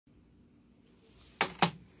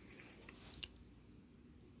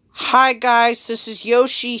Hi guys, this is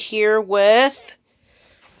Yoshi here with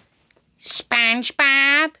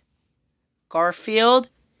SpongeBob, Garfield,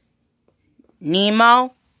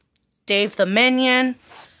 Nemo, Dave the Minion,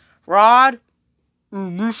 Rod,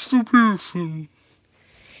 and Mr. Pearson.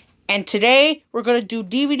 And today we're going to do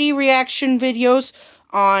DVD reaction videos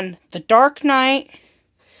on The Dark Knight,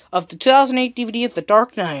 of the 2008 DVD of The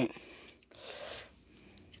Dark Knight.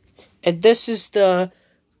 And this is the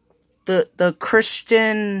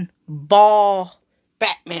Christian Bale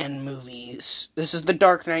Batman movies. This is the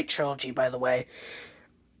Dark Knight trilogy, by the way.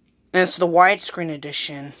 And it's the widescreen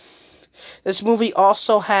edition. This movie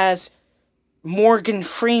also has Morgan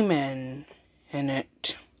Freeman in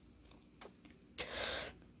it.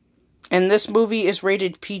 And this movie is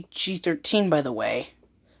rated PG-13, by the way.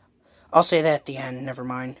 I'll say that at the end, never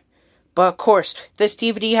mind. But of course, this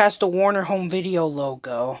DVD has the Warner Home Video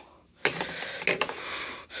logo.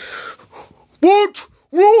 What?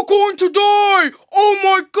 We're all going to die! Oh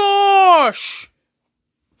my gosh!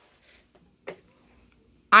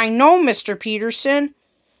 I know, Mr. Peterson.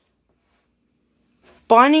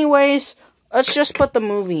 But anyways, let's just put the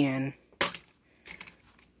movie in.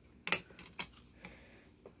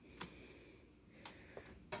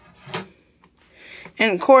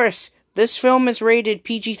 And of course, this film is rated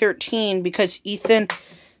PG-13 because Ethan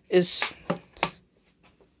is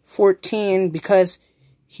 14 because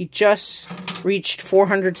he just reached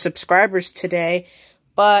 400 subscribers today.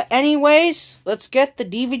 But anyways, let's get the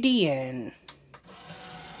DVD in.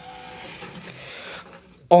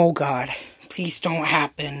 Oh God, please don't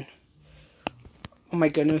happen. Oh my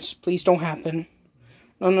goodness, please don't happen.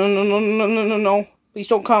 No, no, no, no, no, no, no, no. Please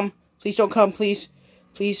don't come. Please don't come, please.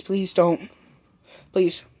 Please, please don't.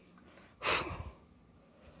 Please.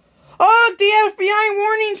 Ugh, the FBI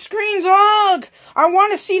warning screens, ugh! I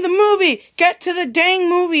want to see the movie! Get to the dang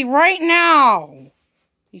movie right now!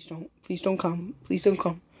 Please don't come. Please don't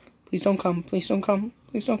come. Please don't come. Please don't come.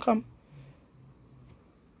 Please don't come.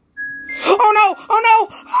 Oh no! Oh no!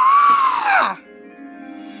 Ah!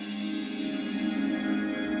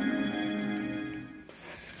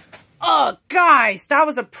 Ugh, guys, that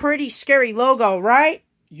was a pretty scary logo, right?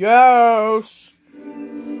 Yes!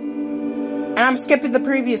 And I'm skipping the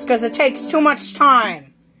previews because it takes too much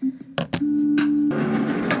time.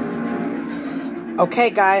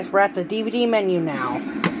 Okay, guys, we're at the DVD menu now.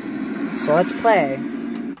 So let's play.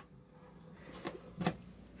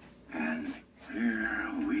 And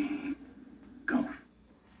here we go.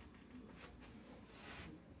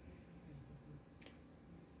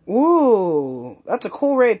 Ooh, that's a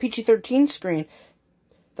cool rated PG-13 screen.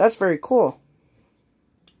 That's very cool.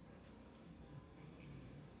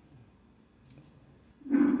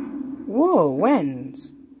 Whoa,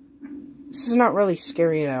 wins. This is not really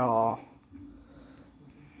scary at all.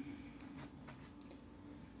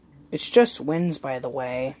 It's just wins, by the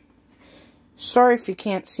way. Sorry if you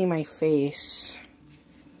can't see my face.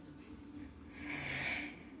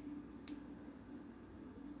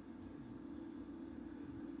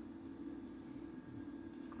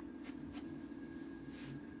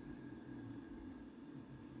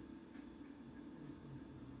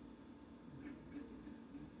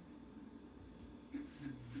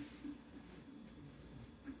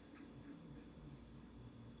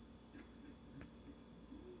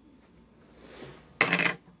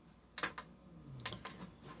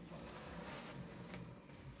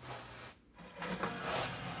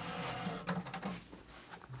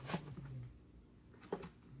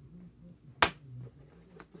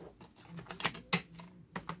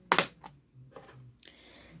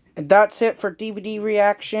 And that's it for DVD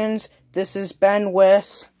reactions. This has been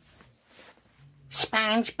with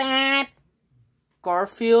SpongeBob,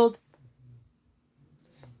 Garfield,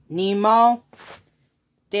 Nemo,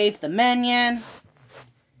 Dave the Minion,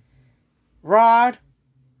 Rod,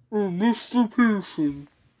 and Mr. Pearson.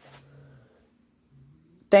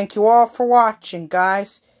 Thank you all for watching,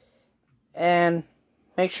 guys. And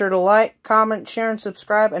make sure to like, comment, share, and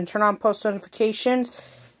subscribe, and turn on post notifications.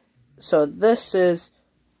 So this is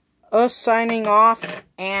us signing off,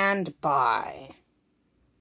 and bye.